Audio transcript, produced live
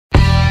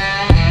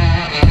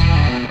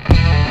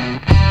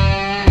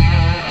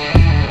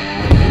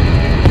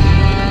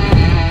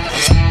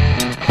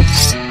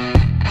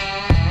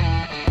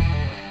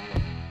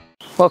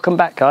Welcome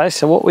back, guys.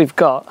 So what we've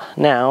got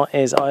now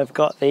is I've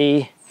got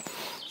the,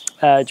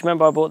 do you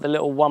remember I bought the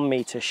little 1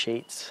 meter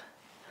sheets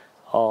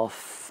of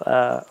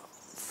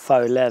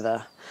faux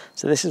leather?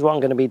 So this is what I'm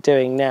going to be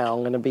doing now.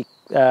 I'm going to be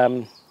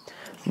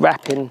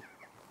wrapping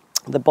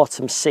the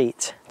bottom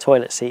seat,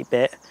 toilet seat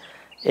bit,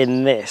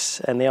 in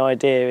this, and the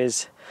idea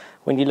is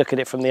when you look at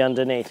it from the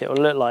underneath, it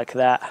will look like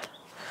that,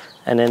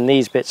 and then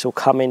these bits will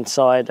come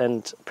inside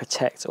and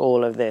protect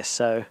all of this,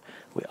 so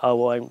I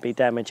won't be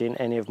damaging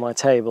any of my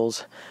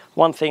tables.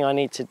 One thing I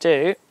need to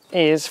do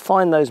is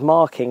find those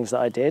markings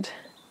that I did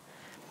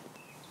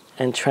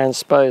and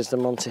transpose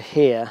them onto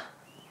here,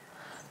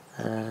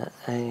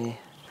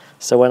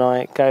 so when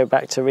I go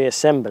back to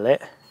reassemble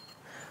it,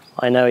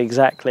 I know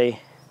exactly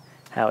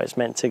how it's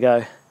meant to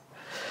go.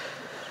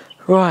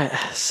 Right,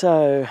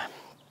 so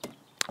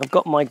I've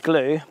got my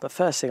glue, but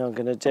first thing I'm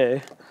going to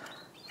do,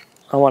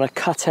 I want to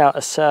cut out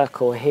a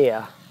circle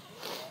here,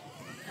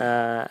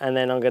 and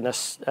then I'm going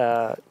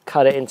to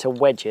cut it into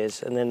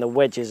wedges, and then the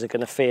wedges are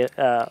going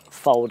to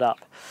fold up.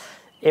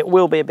 It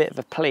will be a bit of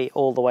a pleat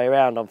all the way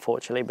around,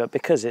 unfortunately, but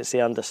because it's the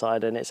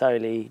underside and its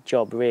only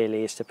job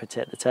really is to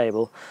protect the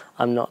table,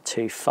 I'm not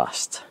too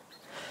fussed.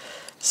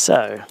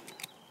 So,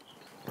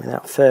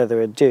 without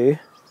further ado,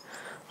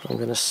 I'm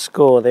going to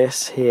score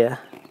this here.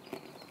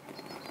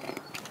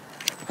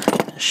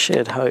 It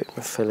should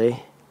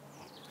hopefully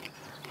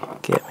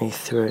get me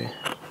through.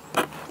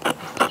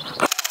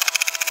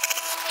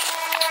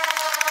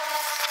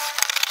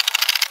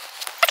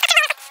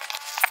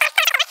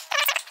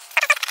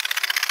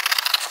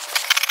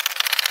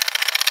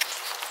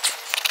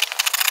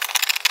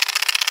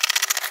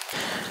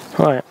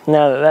 Right,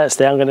 now that that's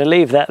there, I'm going to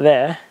leave that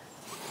there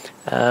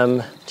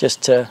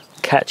just to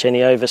catch any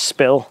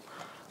overspill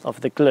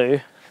of the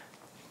glue.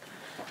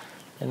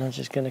 And I'm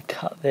just going to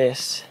cut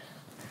this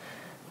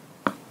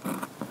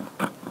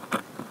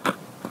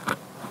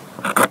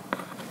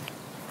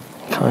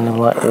kind of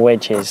like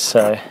wedges,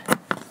 so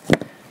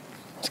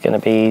it's going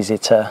to be easy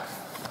to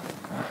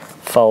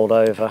fold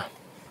over.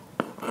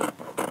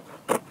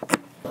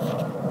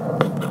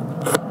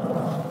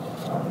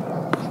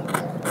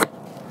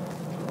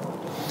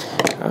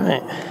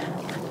 Alright,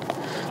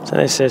 so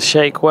this says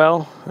shake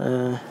well,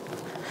 and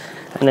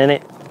then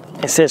it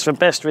says for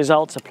best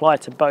results apply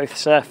to both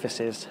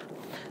surfaces.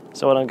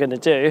 So what I'm going to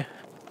do,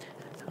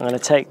 I'm going to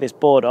take this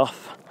board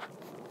off,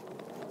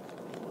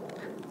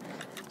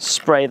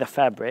 spray the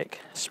fabric,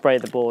 spray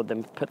the board,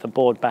 then put the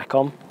board back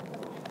on.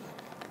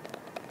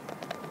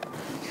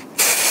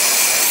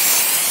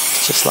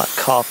 It's just like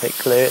carpet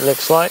glue, it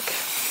looks like.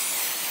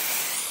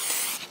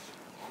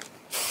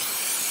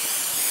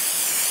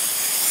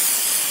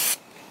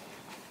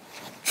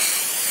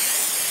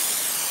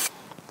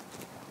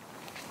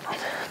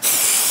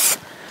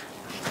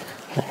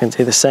 I can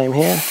do the same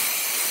here.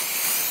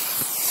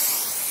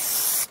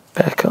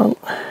 Back on.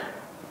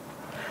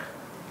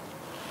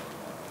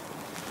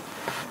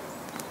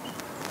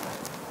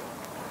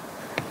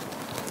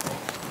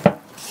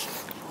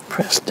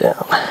 Press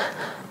down.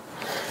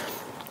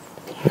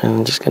 And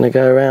I'm just going to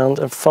go around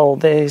and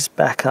fold these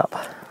back up.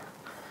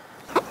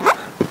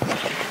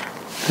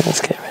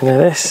 Let's get rid of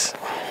this.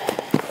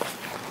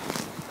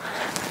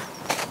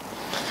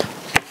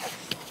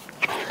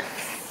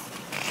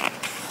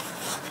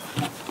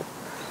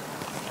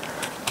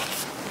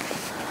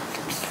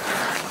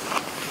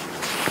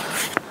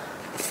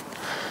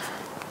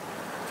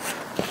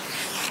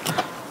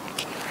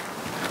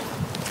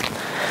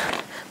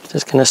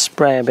 Just going to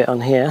spray a bit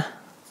on here.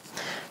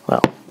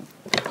 Well,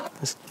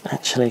 let's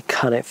actually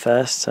cut it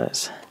first so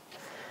it's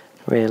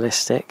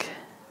realistic.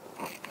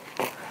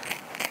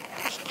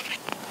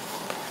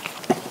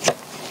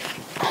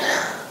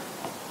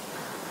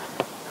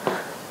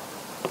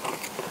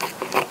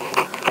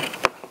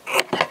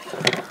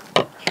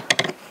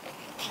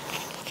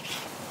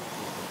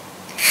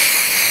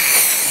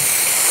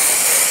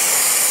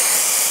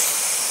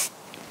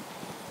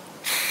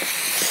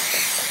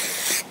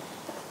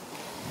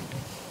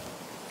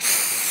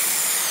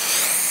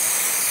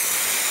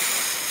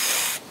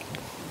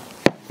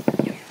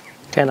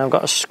 Again, I've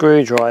got a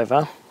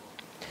screwdriver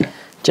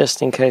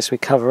just in case we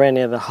cover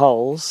any of the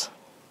holes.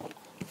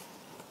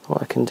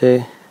 What I can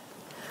do,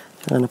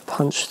 I'm going to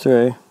punch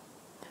through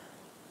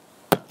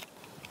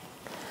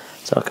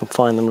so I can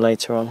find them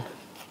later on.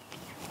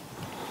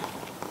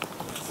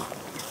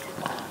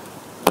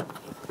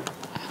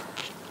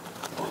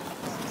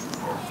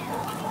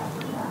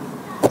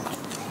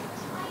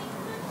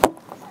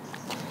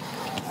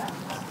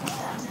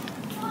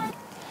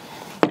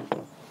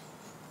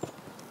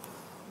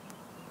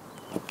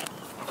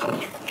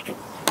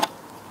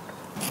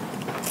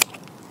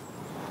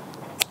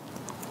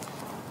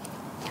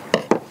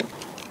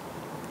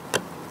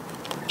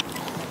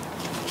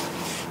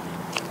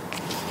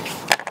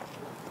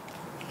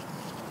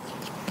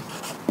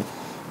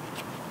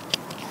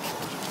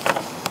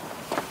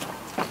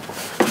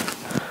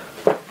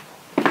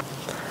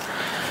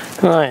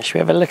 Right, should we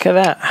have a look at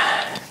that?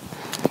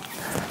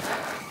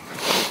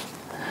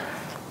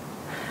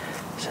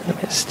 It's a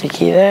little bit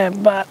sticky there,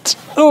 but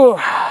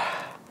oh,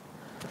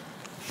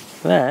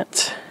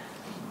 that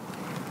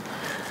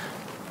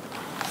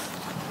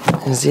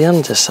is the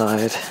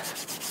underside.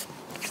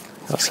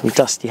 Got some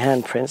dusty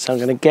handprints. I'm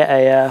going to get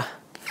a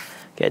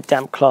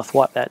damp cloth,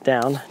 wipe that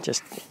down,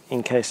 just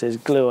in case there's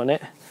glue on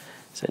it,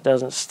 so it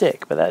doesn't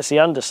stick. But that's the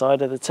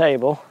underside of the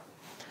table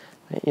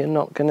that you're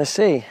not going to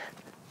see.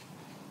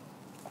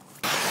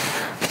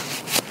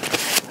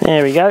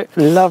 There we go,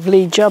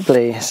 lovely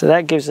jubbly. So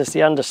that gives us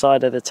the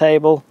underside of the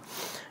table.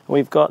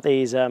 We've got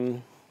these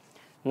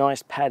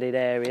nice padded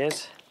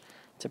areas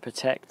to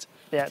protect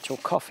the actual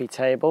coffee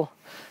table.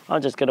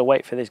 I'm just going to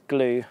wait for this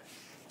glue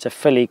to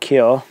fully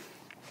cure,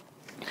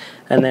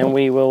 and then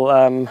we will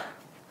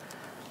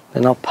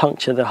then I'll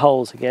puncture the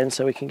holes again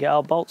so we can get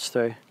our bolts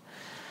through.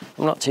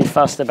 I'm not too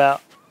fussed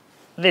about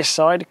this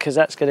side because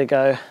that's going to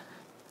go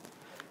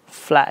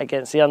flat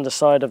against the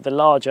underside of the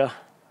larger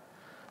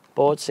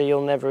board, so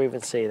you'll never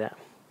even see that.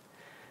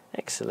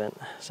 Excellent.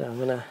 So I'm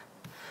going to,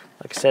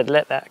 like I said,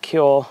 let that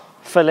cure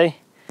fully,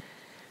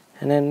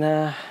 and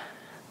then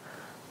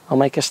I'll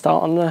make a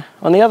start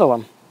on the other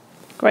one.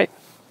 Great.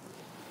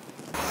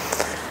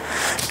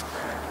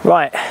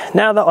 Right,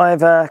 now that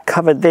I've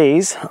covered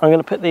these, I'm going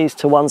to put these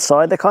to one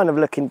side. They're kind of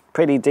looking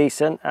pretty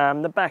decent.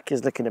 The back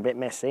is looking a bit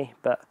messy,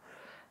 but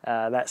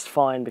that's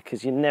fine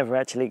because you're never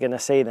actually going to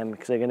see them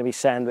because they're going to be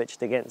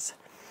sandwiched against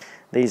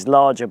these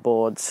larger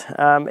boards.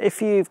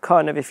 If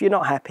you're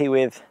not happy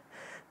with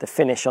the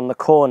finish on the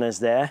corners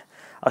there,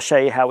 I'll show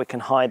you how we can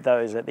hide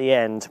those at the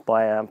end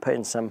by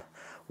putting some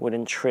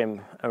wooden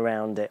trim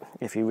around it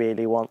if you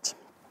really want.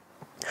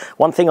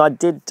 One thing I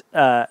did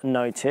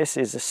notice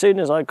is as soon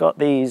as I got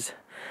these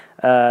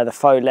the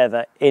faux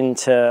leather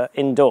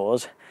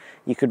indoors,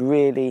 you could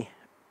really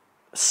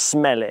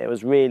smell it. It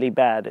was really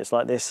bad. It's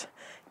like this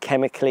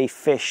chemically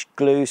fish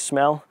glue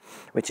smell,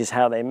 which is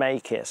how they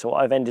make it. So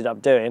what I've ended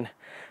up doing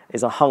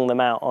is I hung them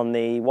out on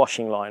the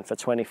washing line for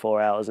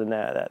 24 hours, and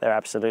they're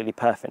absolutely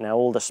perfect now.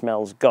 All the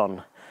smell's gone.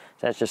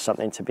 So that's just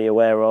something to be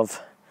aware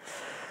of.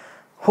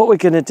 What we're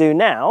going to do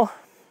now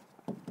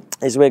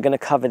is we're going to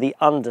cover the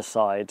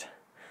underside.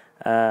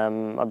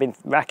 I've been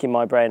racking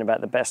my brain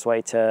about the best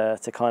way to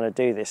kind of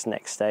do this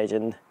next stage,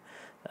 and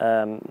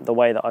the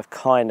way that I've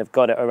kind of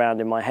got it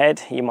around in my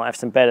head. You might have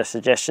some better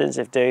suggestions.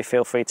 If do,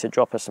 feel free to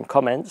drop us some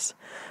comments.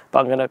 But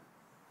I'm going to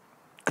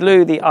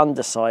glue the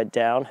underside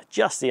down,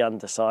 just the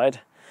underside,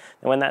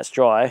 and when that's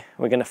dry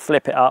we're going to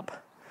flip it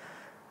up,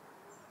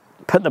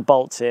 put the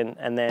bolts in,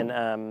 and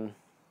then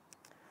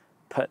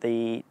put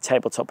the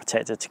tabletop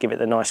protector to give it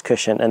the nice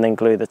cushion, and then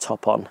glue the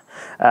top on.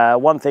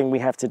 One thing we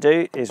have to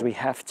do is we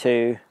have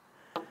to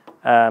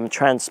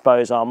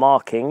transpose our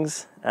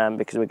markings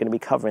because we're going to be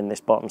covering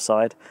this bottom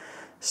side,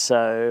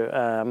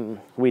 so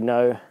we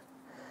know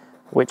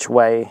which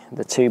way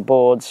the two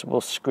boards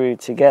will screw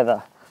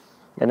together.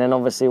 And then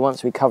obviously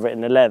once we cover it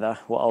in the leather,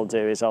 what I'll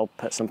do is I'll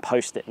put some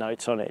post-it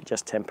notes on it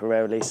just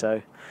temporarily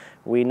so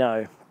we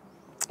know.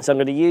 So I'm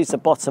going to use the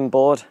bottom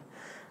board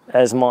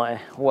as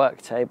my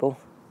work table.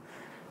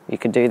 You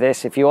can do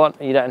this if you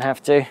want, you don't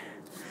have to.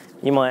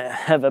 You might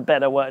have a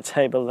better work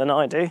table than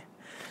I do.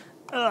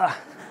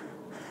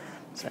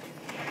 So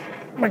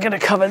we're going to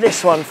cover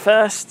this one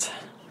first.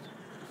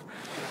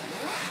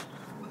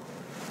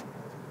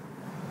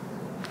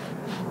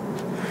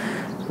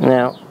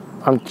 Now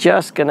I'm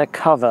just going to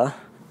cover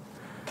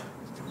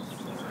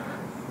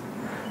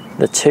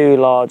the two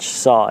large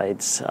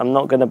sides. I'm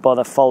not going to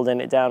bother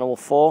folding it down all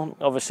four.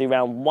 Obviously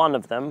around one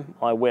of them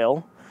I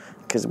will,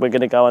 because we're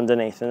going to go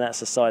underneath, and that's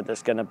the side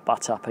that's going to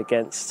butt up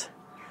against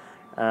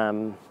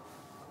the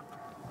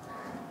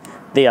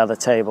other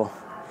table.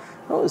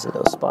 Oh, there's a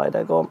little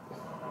spider. Go on.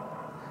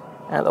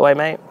 Out of the way,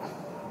 mate.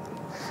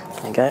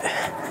 There you go.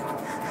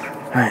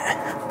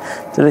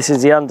 Right. So this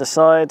is the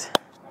underside.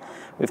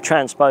 We've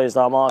transposed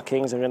our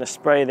markings. I'm going to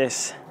spray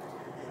this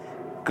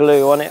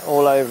glue on it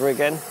all over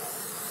again,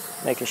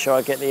 making sure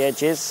I get the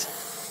edges.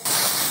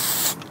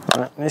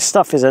 Right. This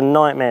stuff is a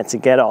nightmare to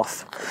get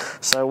off.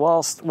 So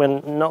whilst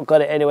we're not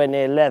got it anywhere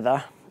near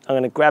leather, I'm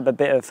going to grab a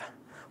bit of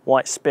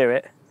white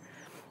spirit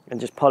and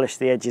just polish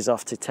the edges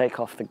off to take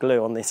off the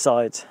glue on the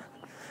sides.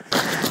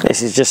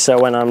 This is just so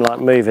when I'm like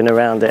moving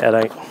around it, I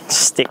don't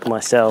stick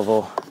myself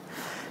or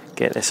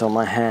get this on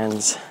my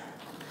hands.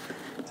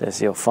 So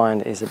as you'll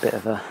find, it is a bit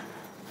of a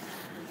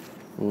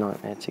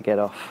nightmare to get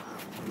off.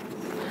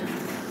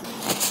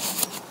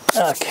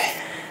 Okay,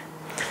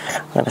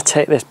 I'm going to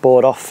take this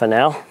board off for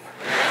now.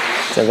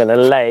 So I'm going to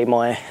lay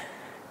my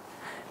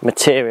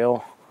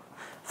material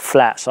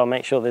flat so I'll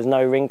make sure there's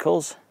no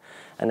wrinkles,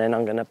 and then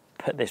I'm going to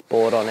put this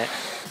board on it,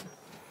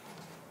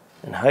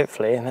 and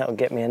hopefully that will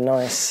get me a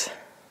nice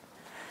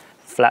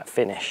flat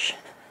finish.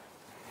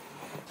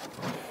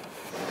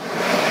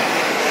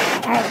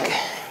 Okay.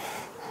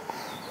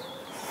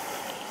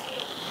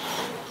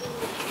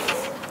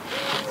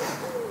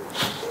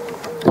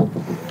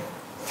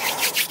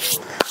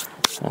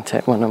 I'll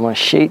take one of my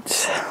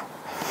sheets.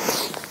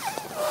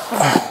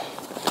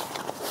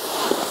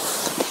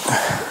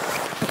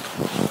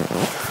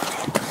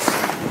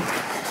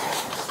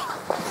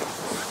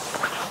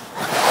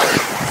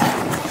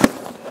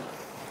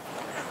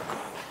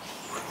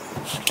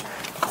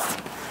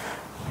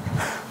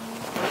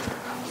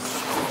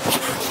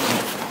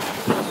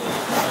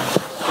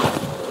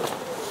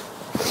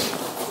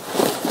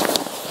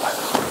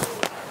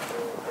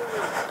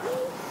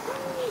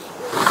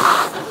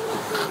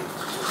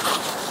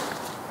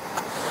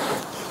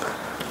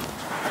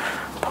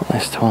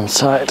 This to one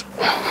side.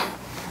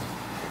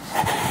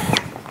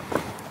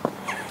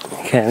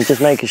 Okay, I'm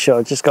just making sure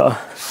I've just got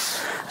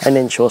an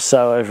inch or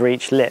so over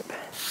each lip,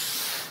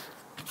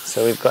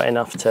 so we've got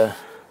enough to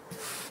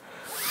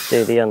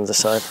do the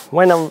underside.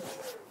 When I'm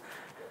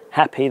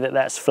happy that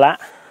that's flat,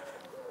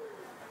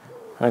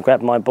 I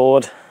grab my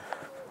board.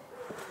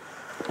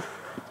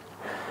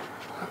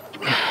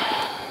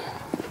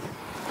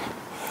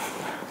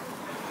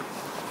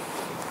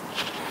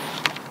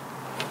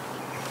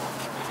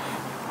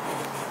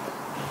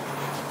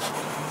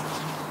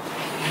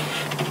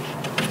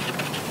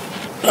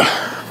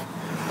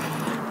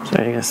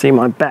 So you can see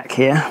my back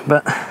here,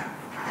 but I'm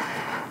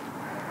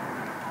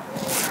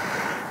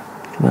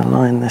going to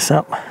line this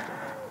up.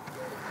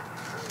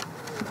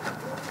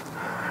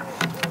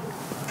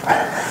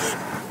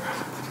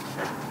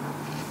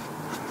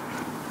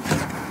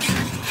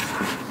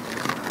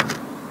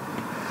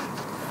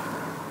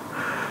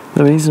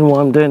 The reason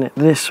why I'm doing it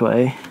this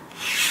way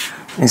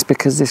is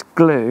because this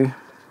glue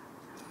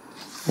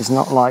is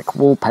not like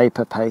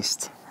wallpaper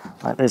paste.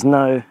 Like there's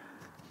no,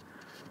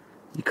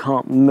 you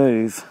can't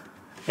move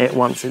it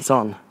once it's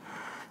on.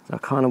 So I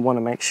kind of want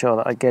to make sure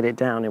that I get it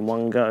down in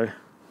one go.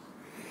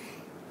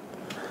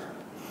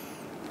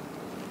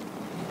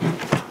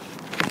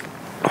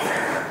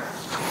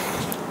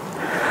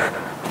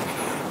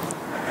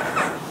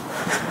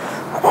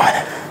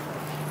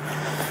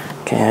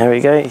 Okay, there we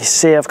go. You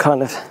see I've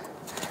kind of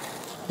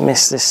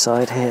missed this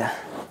side here.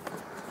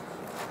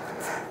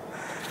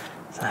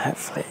 So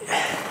hopefully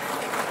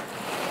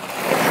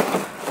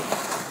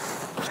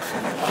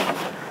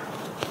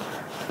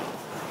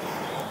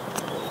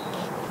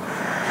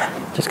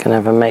just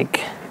gonna have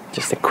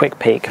just a quick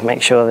peek,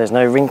 make sure there's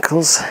no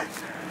wrinkles.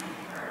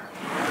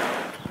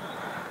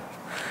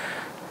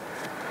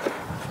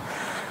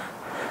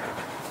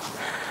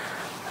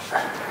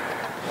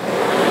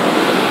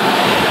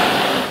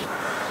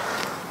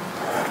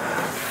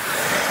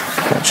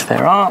 Which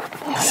there are.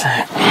 So.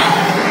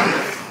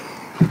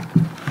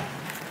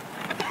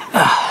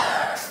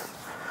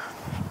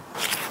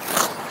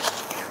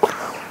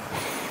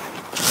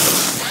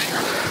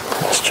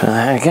 Let's try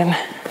that again.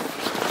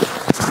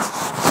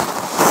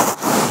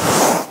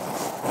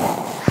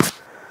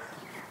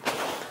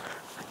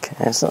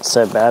 It's not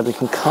so bad, we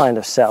can kind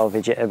of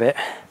salvage it a bit.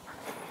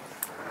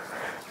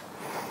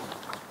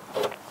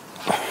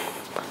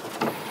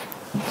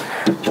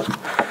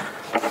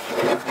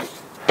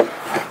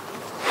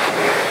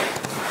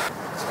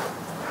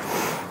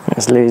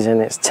 It's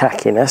losing its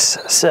tackiness,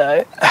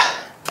 so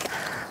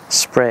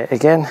spray it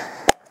again.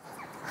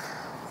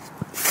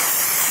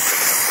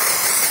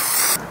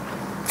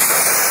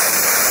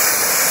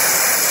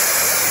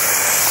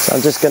 So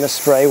I'm just going to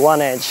spray one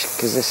edge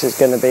because this is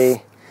going to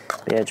be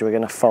the edge we're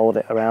going to fold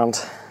it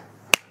around.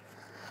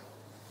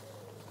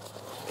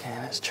 Okay,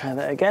 let's try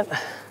that again.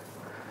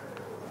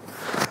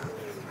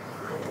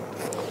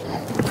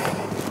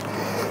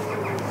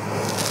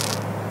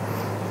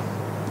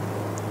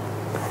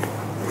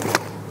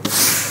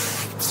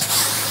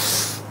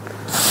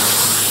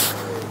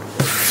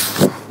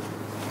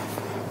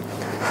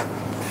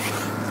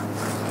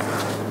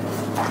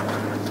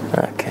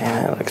 Okay,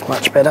 that looks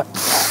much better.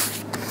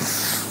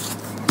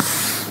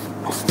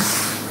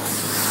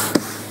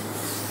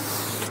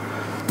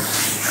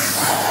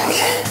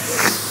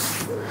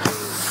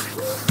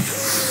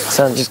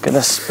 So I'm just going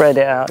to spread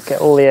it out,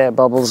 get all the air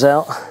bubbles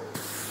out.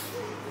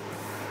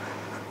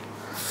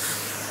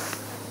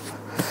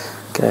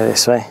 Go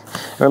this way.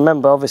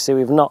 Remember, obviously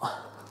we've not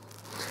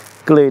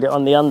glued it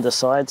on the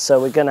underside,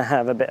 so we're going to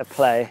have a bit of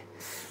play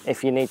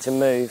if you need to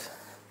move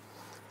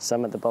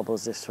some of the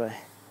bubbles this way.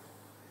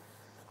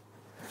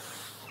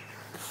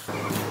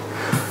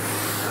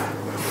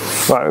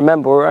 Right,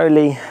 remember we're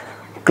only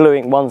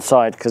gluing one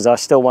side because I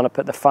still want to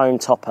put the foam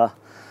topper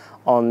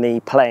on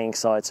the playing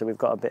side, so we've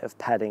got a bit of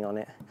padding on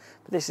it.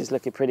 But this is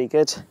looking pretty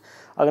good.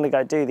 I'm going to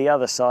go do the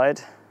other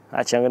side.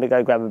 Actually, I'm going to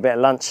go grab a bit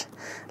of lunch,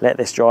 let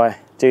this dry,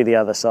 do the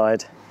other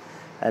side,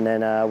 and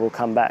then we'll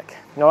come back.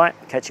 All right,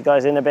 catch you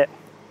guys in a bit.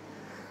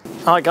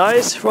 All right,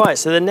 guys. Right,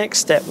 so the next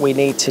step we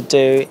need to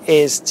do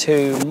is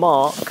to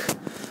mark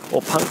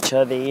or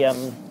puncture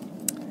the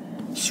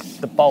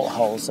bolt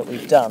holes that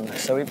we've done.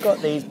 So we've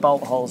got these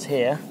bolt holes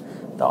here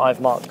that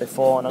I've marked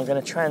before, and I'm going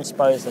to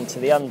transpose them to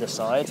the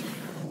underside.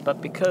 But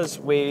because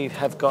we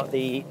have got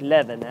the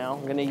leather now,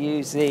 I'm going to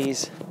use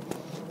these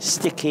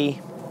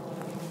sticky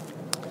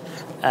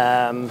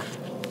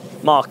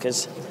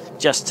markers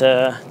just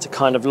to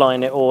kind of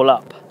line it all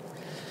up.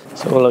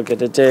 So all I'm going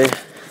to do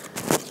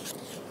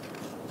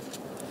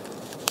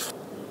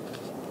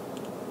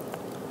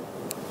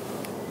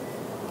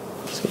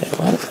is get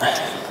one.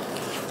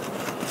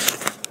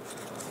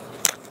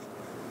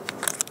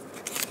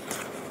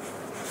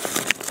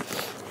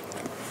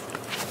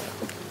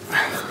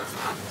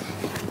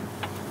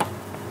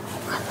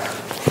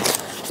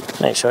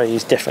 Make sure I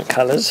use different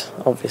colours,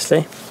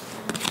 obviously.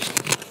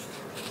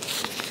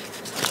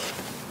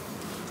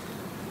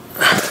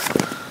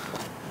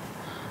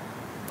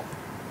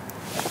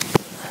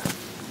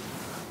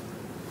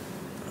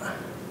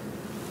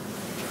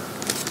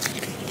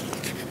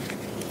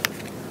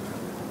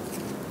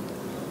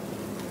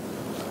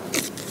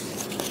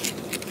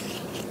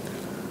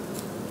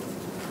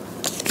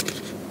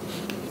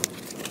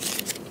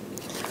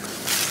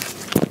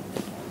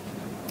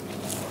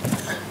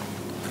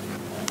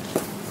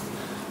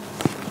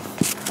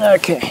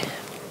 Okay,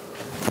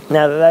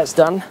 now that that's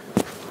done,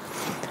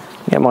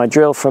 get my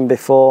drill from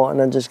before,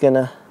 and I'm just going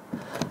to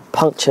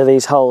puncture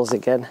these holes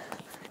again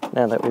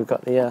now that we've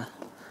got the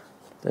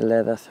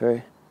leather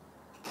through.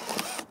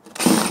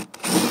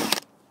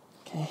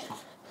 Okay,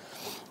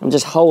 I'm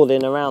just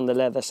holding around the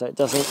leather so it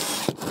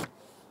doesn't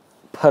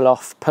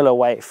pull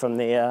away from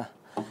the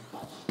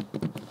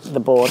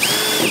board.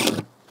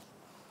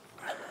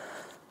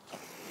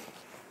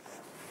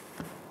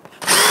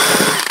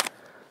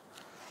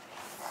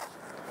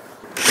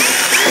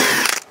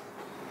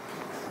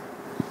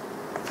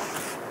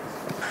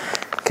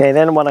 Okay,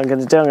 then what I'm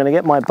going to do, I'm going to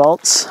get my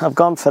bolts. I've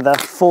gone for the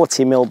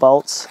 40mm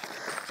bolts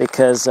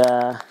because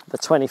the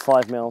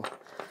 25mm,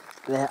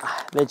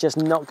 they're just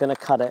not going to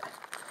cut it.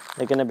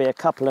 They're going to be a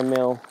couple of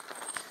mil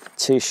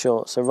too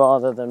short. So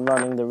rather than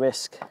running the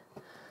risk,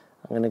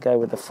 I'm going to go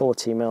with the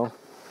 40mm.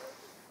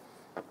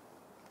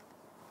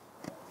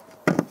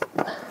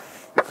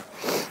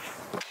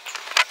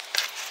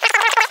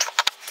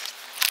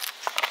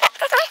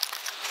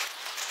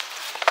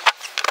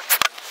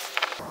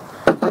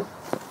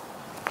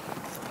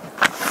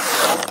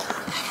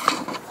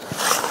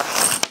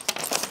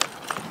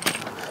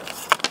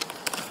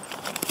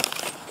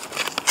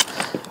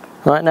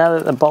 Right, now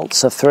that the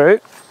bolts are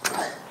through,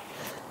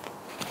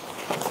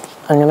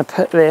 I'm going to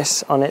put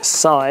this on its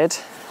side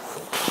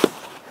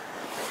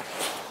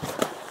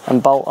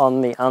and bolt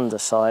on the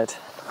underside.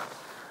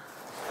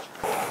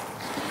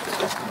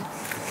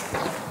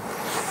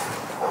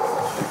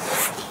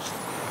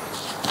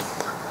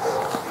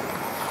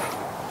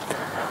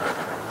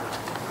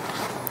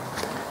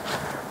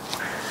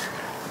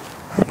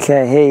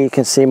 Okay, here you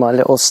can see my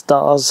little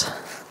stars.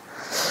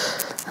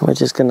 We're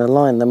just going to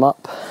line them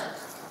up.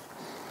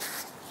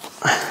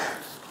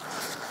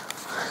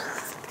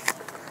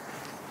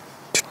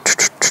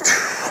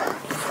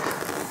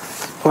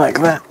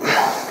 Like that,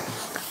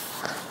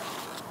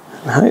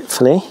 and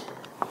hopefully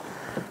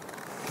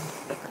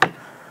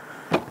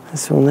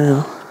this will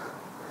now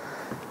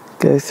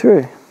go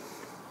through.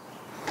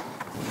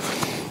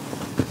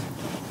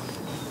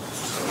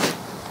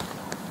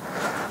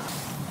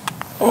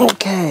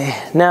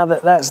 Okay, now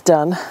that that's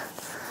done,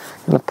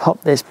 I'm going to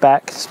pop this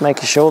back, just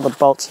making sure the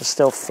bolts are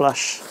still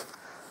flush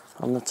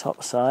on the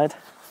top side.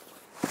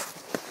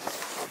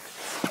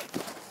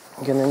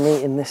 I'm going to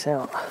neaten this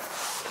out.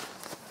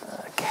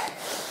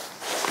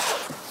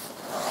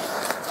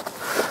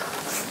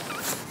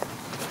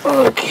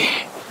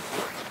 Okay.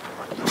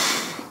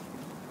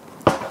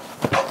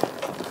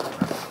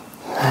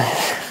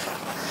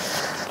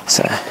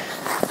 So,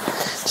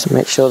 just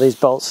make sure these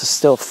bolts are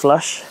still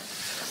flush.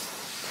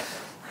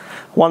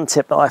 One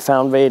tip that I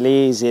found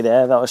really easy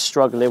there, that I was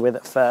struggling with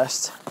at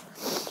first,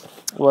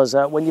 was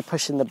when you're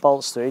pushing the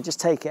bolts through, just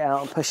take it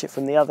out and push it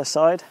from the other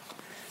side,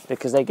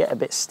 because they get a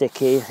bit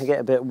sticky, they get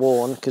a bit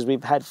worn, because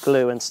we've had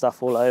glue and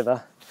stuff all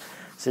over.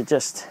 So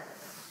just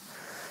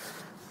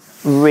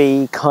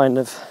kind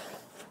of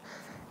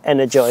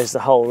energize the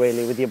hole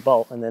really with your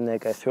bolt, and then they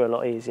go through a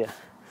lot easier.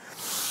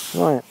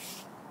 Right,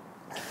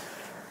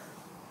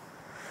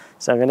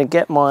 so I'm going to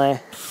get my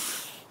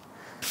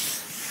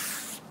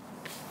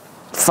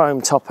foam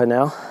topper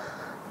now.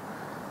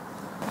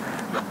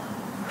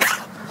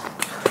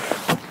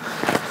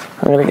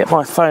 I'm going to get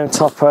my foam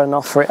topper and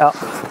offer it up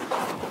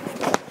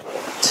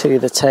to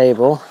the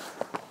table.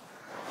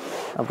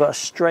 I've got a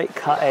straight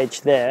cut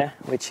edge there,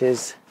 which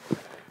is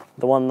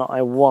the one that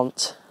I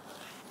want,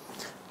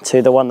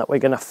 to the one that we're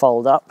going to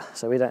fold up,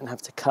 so we don't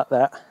have to cut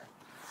that.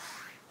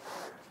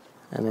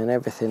 And then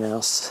everything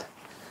else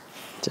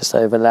just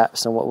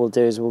overlaps, and what we'll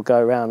do is we'll go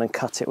around and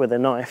cut it with a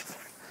knife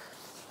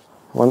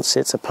once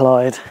it's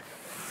applied.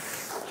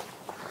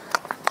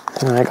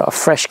 And I got a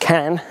fresh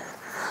can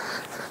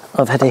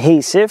of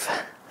adhesive,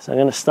 so I'm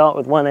going to start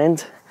with one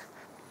end.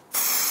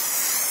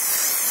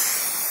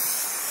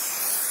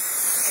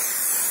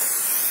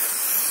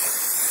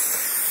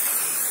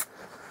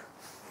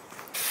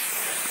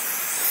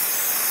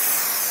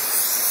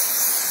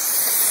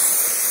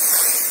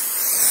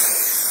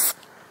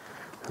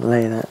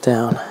 Lay that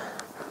down.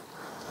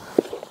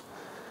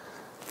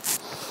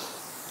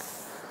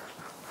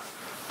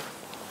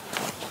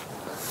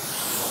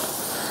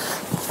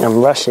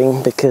 I'm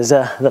rushing because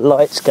the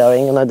light's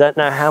going, and I don't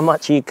know how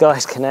much you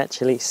guys can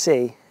actually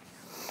see.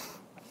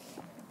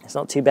 It's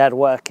not too bad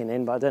working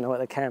in, but I don't know what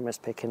the camera's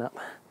picking up.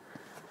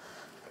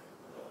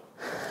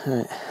 All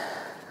right.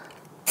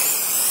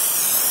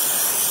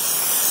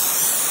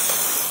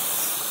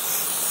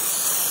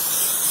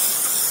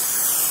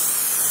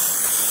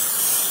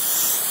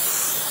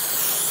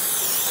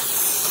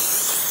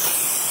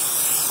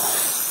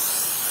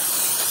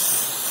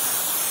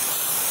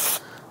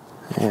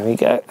 There we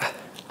go.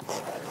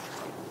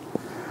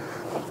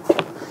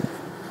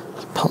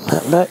 Pop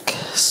that back,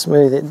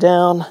 smooth it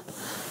down.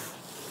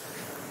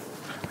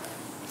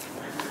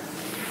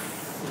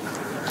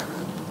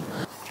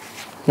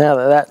 Now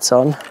that that's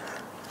on,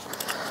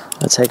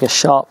 I'll take a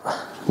sharp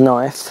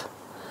knife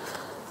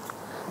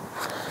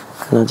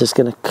and I'm just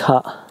going to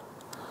cut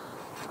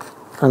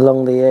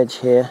along the edge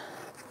here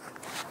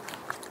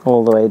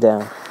all the way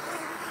down.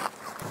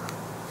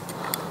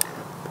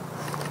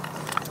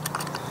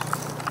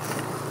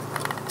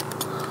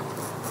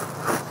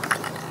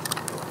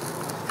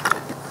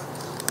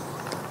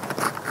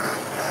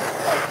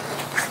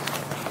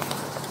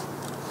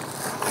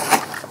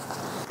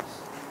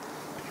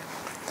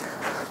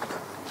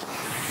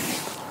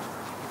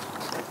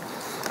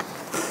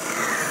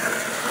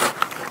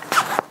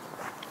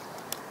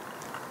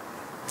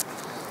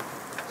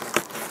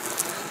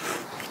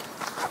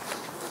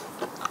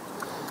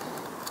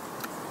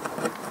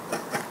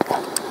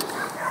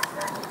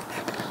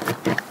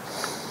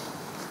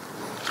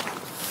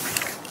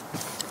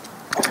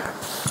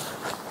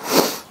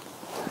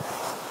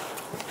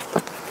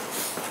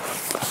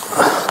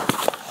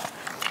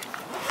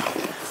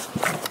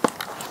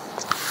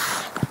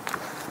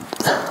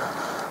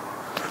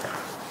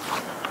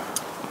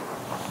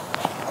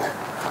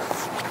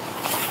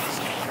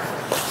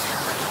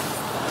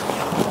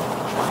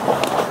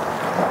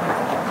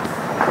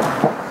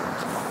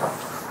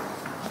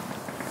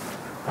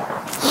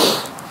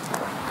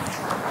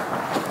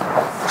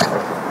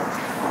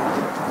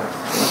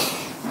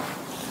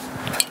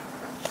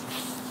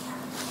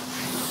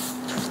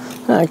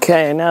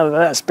 Okay, now that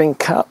that's been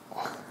cut,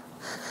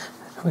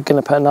 we're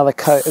going to put another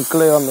coat of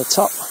glue on the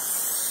top.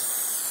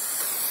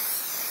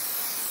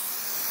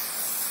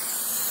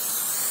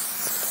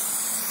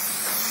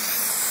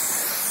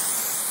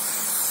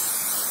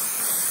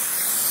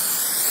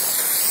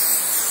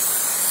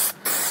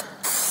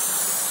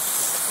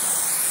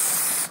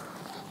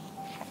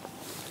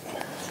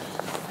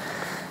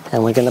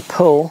 And we're going to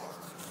pull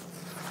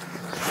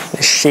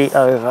this sheet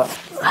over.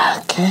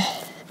 Okay.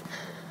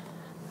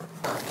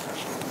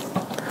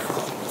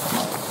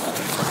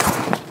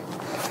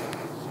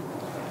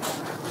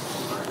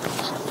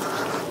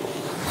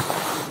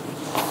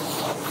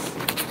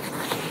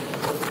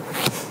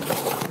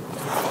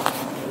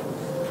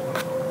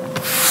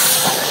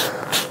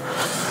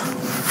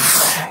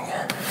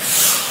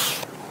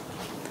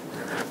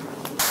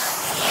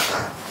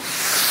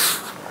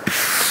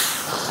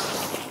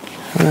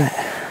 Right.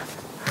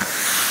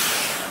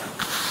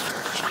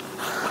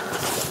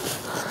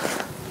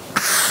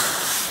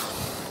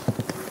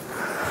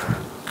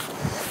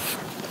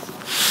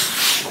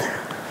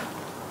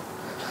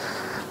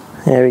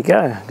 There we go.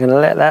 I'm going to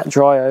let that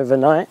dry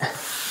overnight.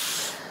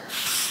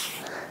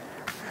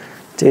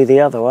 Do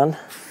the other one.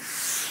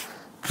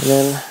 And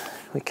then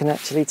we can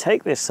actually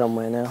take this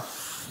somewhere now.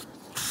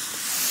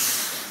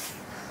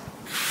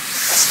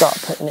 Start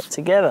putting it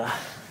together.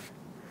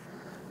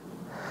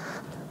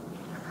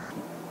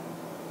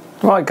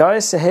 Right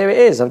guys, so here it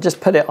is. I've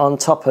just put it on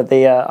top of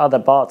the other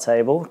bar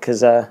table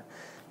because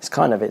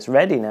it's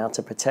ready now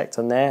to protect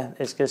on there.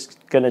 It's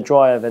just going to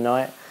dry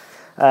overnight.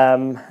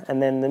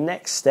 And then the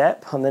next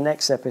step, on the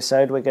next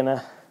episode, I'm going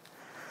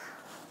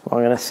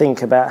to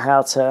think about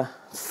how to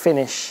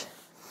finish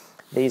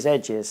these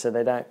edges so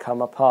they don't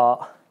come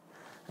apart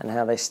and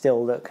how they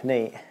still look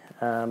neat.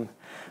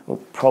 We'll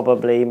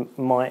probably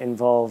might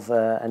involve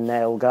a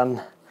nail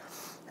gun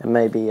and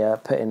maybe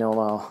putting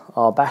on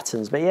our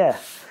battens. But yeah,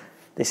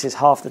 this is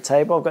half the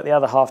table. I've got the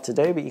other half to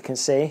do, but you can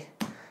see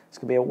it's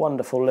going to be a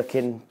wonderful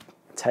looking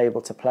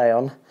table to play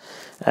on.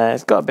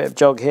 It's got a bit of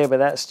jog here, but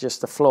that's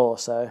just the floor.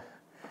 So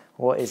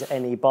what is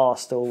any bar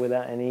stool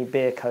without any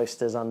beer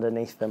coasters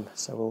underneath them?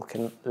 So we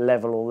can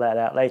level all that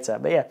out later.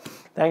 But yeah,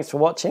 thanks for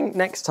watching.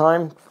 Next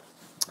time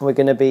we're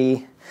going to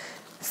be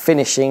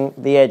finishing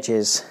the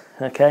edges,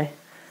 okay?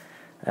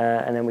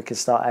 And then we can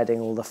start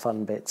adding all the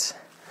fun bits.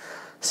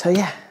 So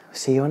yeah,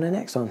 see you on the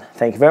next one.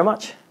 Thank you very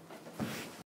much.